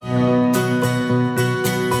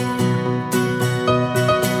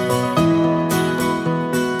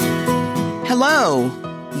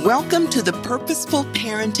Welcome to the Purposeful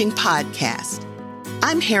Parenting Podcast.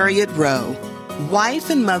 I'm Harriett Rowe, wife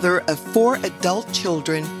and mother of 4 adult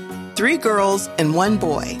children, 3 girls and 1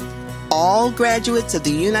 boy, all graduates of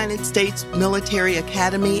the United States Military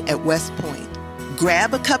Academy at West Point.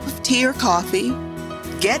 Grab a cup of tea or coffee,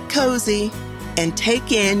 get cozy, and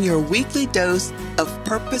take in your weekly dose of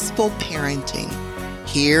purposeful parenting.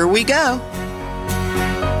 Here we go.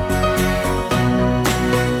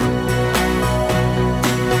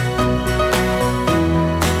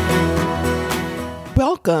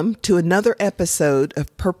 Welcome to another episode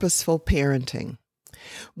of Purposeful Parenting.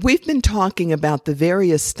 We've been talking about the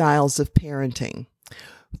various styles of parenting.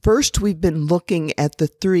 First, we've been looking at the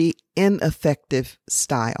 3 ineffective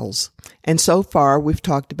styles. And so far, we've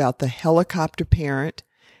talked about the helicopter parent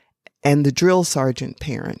and the drill sergeant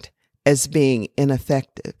parent as being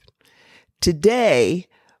ineffective. Today,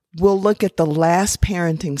 we'll look at the last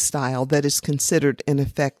parenting style that is considered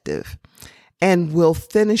ineffective. And we'll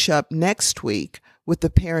finish up next week with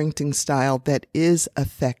the parenting style that is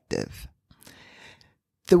effective.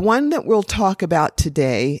 The one that we'll talk about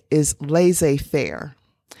today is laissez-faire.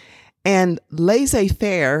 And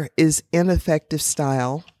laissez-faire is ineffective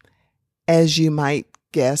style, as you might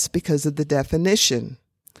guess because of the definition.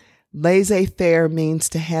 Laissez-faire means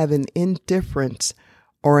to have an indifference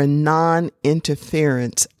or a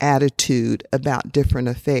non-interference attitude about different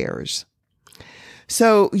affairs.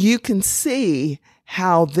 So you can see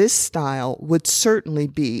how this style would certainly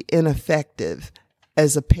be ineffective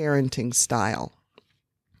as a parenting style.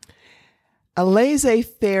 A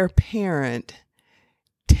laissez-faire parent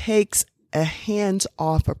takes a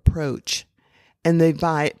hands-off approach, and they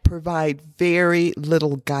provide very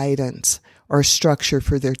little guidance or structure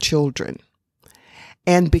for their children.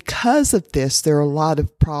 And because of this, there are a lot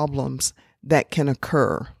of problems that can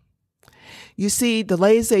occur. You see, the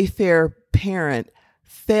laissez-faire parent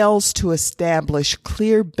fails to establish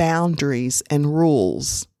clear boundaries and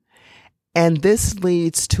rules, and this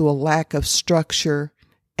leads to a lack of structure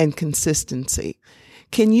and consistency.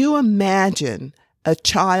 Can you imagine a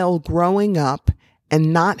child growing up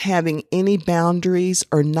and not having any boundaries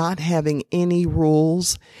or not having any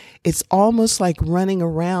rules? It's almost like running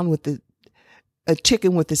around with a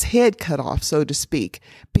chicken with his head cut off, so to speak,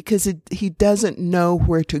 because he doesn't know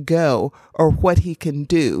where to go or what he can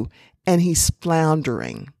do, and he's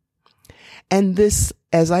floundering. And this,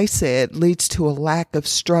 as I said, leads to a lack of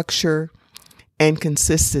structure and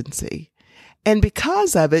consistency. And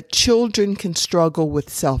because of it, children can struggle with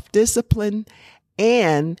self-discipline,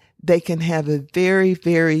 and they can have a very,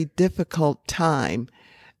 very difficult time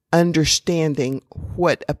understanding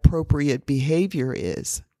what appropriate behavior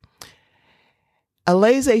is. A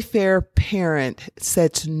laissez-faire parent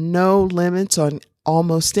sets no limits on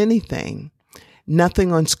almost anything.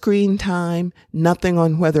 Nothing on screen time, nothing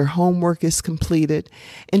on whether homework is completed.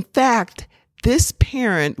 In fact, this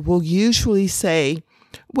parent will usually say,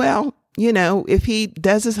 well, if he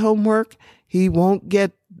does his homework, he'll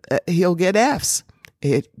get F's.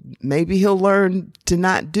 Maybe he'll learn to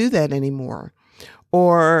not do that anymore.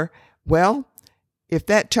 Or, well, if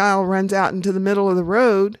that child runs out into the middle of the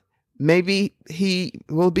road, maybe he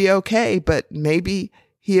will be okay, but maybe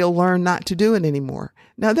he'll learn not to do it anymore.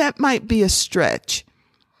 Now, that might be a stretch,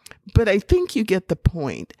 but I think you get the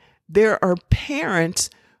point. There are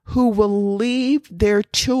parents who will leave their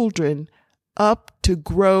children up to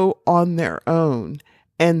grow on their own,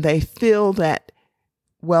 and they feel that,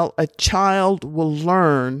 well, a child will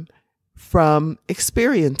learn from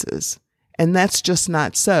experiences, and that's just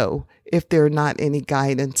not so if there are not any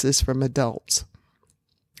guidances from adults.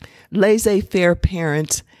 Laissez-faire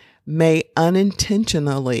parents may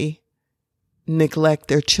unintentionally neglect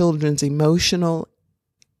their children's emotional,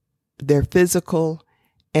 their physical,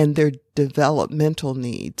 and their developmental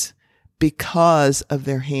needs because of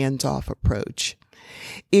their hands-off approach.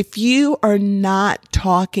 If you are not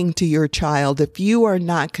talking to your child, if you are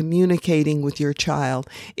not communicating with your child,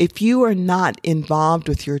 if you are not involved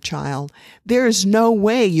with your child, there is no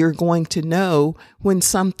way you're going to know when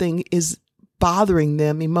something is bothering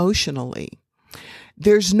them emotionally.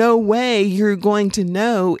 There's no way you're going to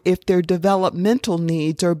know if their developmental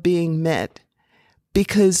needs are being met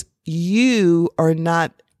because you are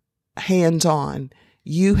not hands-on.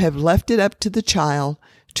 You have left it up to the child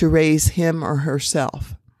to raise him or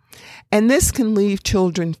herself. And this can leave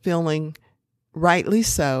children feeling, rightly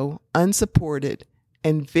so, unsupported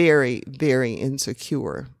and very, very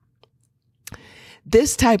insecure.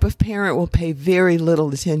 This type of parent will pay very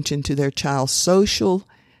little attention to their child's social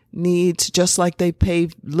needs, just like they pay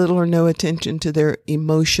little or no attention to their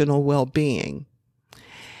emotional well-being.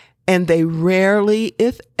 and they rarely,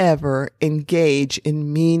 if ever, engage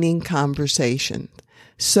in meaning conversation.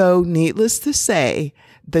 So, needless to say,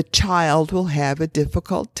 the child will have a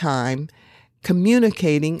difficult time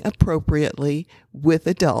communicating appropriately with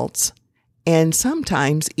adults and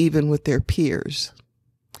sometimes even with their peers.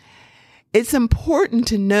 It's important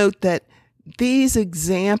to note that these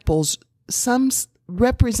examples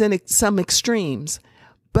represent some extremes,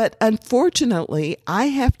 but unfortunately, I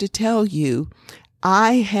have to tell you,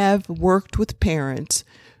 I have worked with parents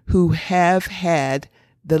who have had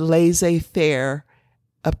the laissez-faire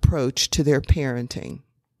approach to their parenting.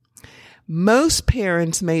 Most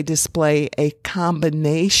parents may display a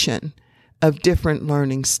combination of different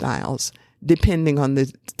learning styles depending on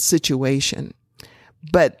the situation,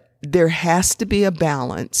 but there has to be a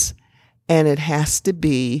balance, and it has to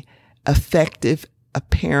be effective, a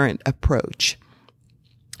parent approach.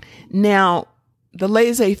 Now, the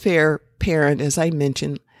laissez-faire parent, as I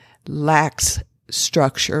mentioned, lacks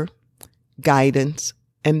structure, guidance,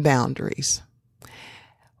 and boundaries.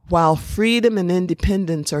 While freedom and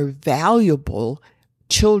independence are valuable,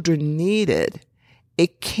 children need it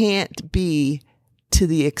can't be to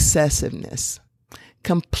the excessiveness.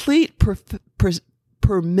 Complete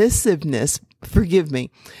permissiveness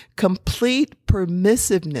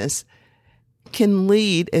can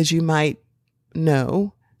lead, as you might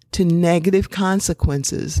know, to negative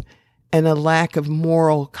consequences and a lack of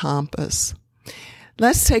moral compass.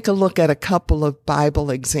 Let's take a look at a couple of Bible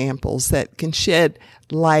examples that can shed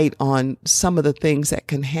light on some of the things that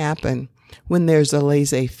can happen when there's a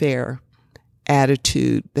laissez-faire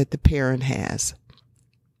attitude that the parent has.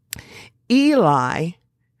 Eli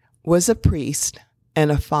was a priest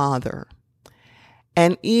and a father,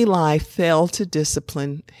 and Eli failed to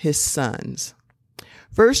discipline his sons.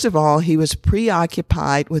 First of all, he was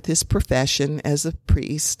preoccupied with his profession as a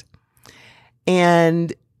priest,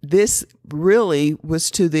 and this really was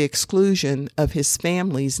to the exclusion of his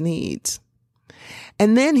family's needs.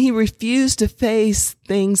 And then he refused to face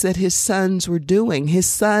things that his sons were doing. His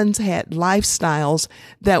sons had lifestyles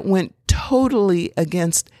that went totally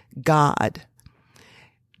against God.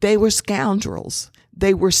 They were scoundrels.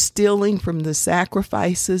 They were stealing from the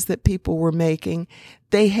sacrifices that people were making.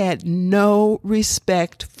 They had no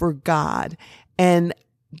respect for God. And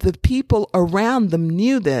the people around them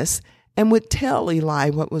knew this and would tell Eli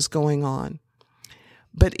what was going on.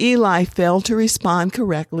 But Eli failed to respond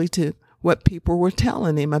correctly to what people were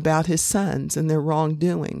telling him about his sons and their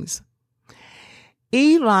wrongdoings.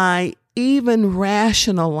 Eli even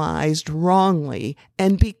rationalized wrongly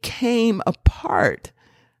and became a part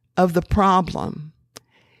of the problem.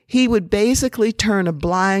 He would basically turn a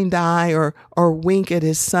blind eye or wink at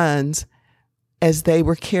his sons as they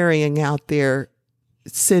were carrying out their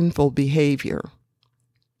sinful behavior.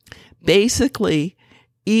 Basically,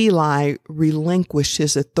 Eli relinquished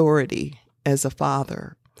his authority as a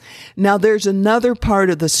father. Now, there's another part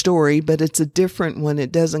of the story, but it's a different one.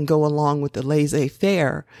 It doesn't go along with the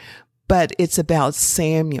laissez-faire, but it's about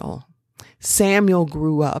Samuel. Samuel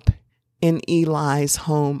grew up in Eli's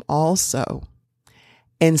home also,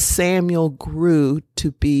 and Samuel grew to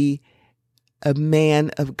be a man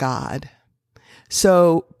of God.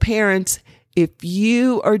 So, parents, if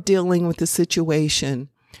you are dealing with a situation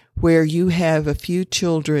where you have a few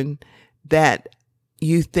children that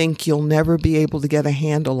you think you'll never be able to get a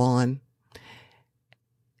handle on,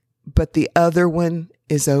 but the other one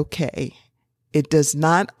is okay, it does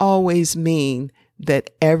not always mean that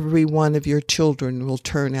every one of your children will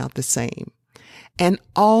turn out the same. And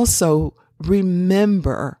also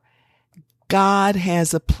remember, God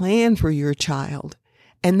has a plan for your child,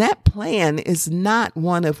 and that plan is not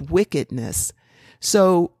one of wickedness.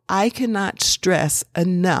 So I cannot stress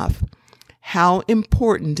enough how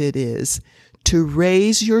important it is to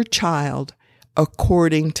raise your child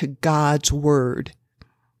according to God's word.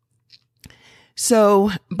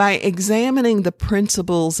 So by examining the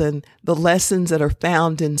principles and the lessons that are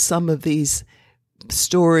found in some of these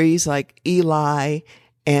stories like Eli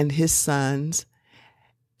and his sons,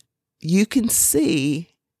 you can see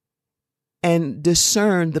and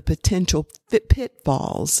discern the potential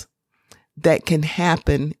pitfalls that can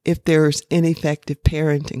happen if there's ineffective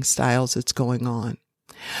parenting styles that's going on.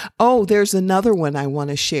 Oh, there's another one I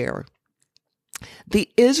want to share. The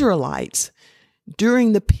Israelites,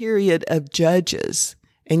 during the period of Judges,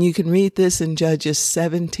 and you can read this in Judges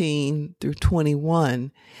 17 through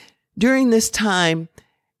 21, during this time,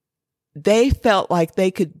 they felt like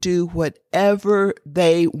they could do whatever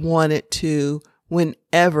they wanted to,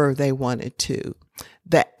 whenever they wanted to.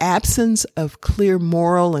 The absence of clear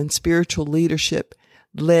moral and spiritual leadership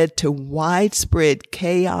led to widespread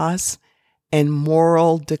chaos and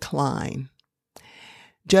moral decline.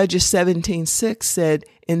 Judges 17:6 said,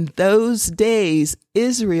 "In those days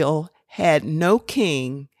Israel had no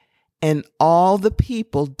king, and all the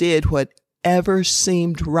people did whatever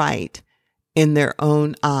seemed right in their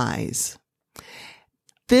own eyes."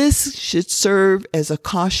 This should serve as a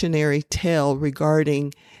cautionary tale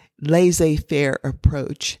regarding laissez-faire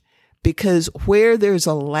approach, because where there's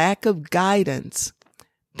a lack of guidance,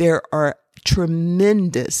 there are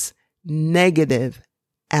tremendous negative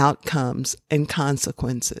outcomes and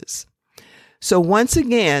consequences. So once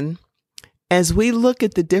again, as we look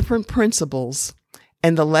at the different principles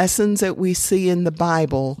and the lessons that we see in the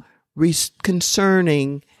Bible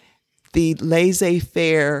concerning the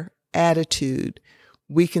laissez-faire attitude,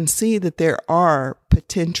 we can see that there are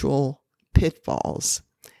potential pitfalls,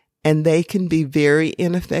 and they can be very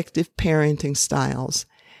ineffective parenting styles,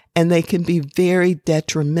 and they can be very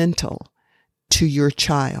detrimental to your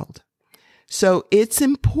child. So it's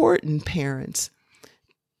important, parents,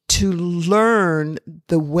 to learn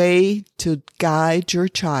the way to guide your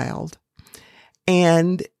child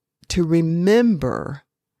and to remember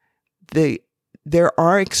there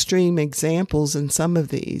are extreme examples in some of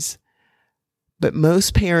these, but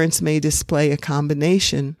most parents may display a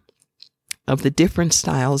combination of the different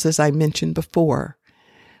styles, as I mentioned before.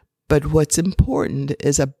 But what's important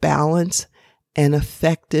is a balanced and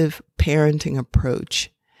effective parenting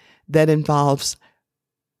approach that involves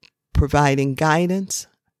providing guidance,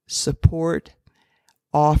 support,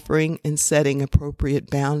 offering and setting appropriate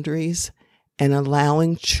boundaries, and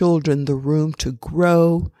allowing children the room to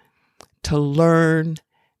grow, to learn,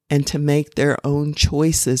 and to make their own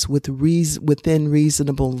choices within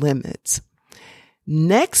reasonable limits.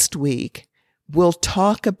 Next week, we'll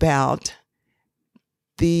talk about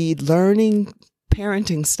the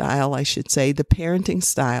parenting style, the parenting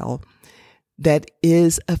style that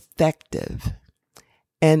is effective.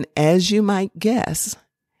 And as you might guess,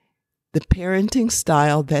 the parenting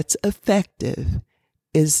style that's effective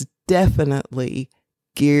is definitely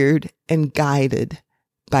geared and guided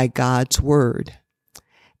by God's Word.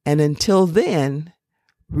 And until then,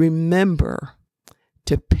 remember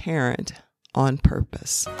to parent on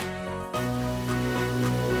purpose.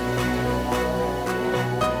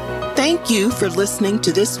 Thank you for listening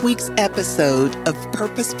to this week's episode of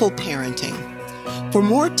Purposeful Parenting. For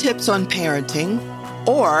more tips on parenting,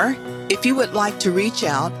 or if you would like to reach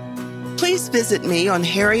out, please visit me on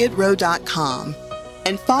harriettrowe.com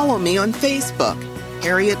and follow me on Facebook,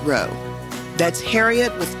 Harriett Rowe. That's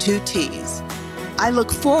Harriett with 2 T's. I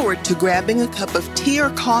look forward to grabbing a cup of tea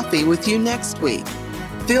or coffee with you next week.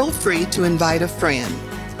 Feel free to invite a friend.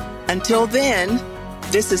 Until then,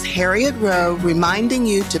 this is Harriett Rowe reminding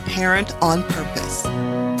you to parent on purpose.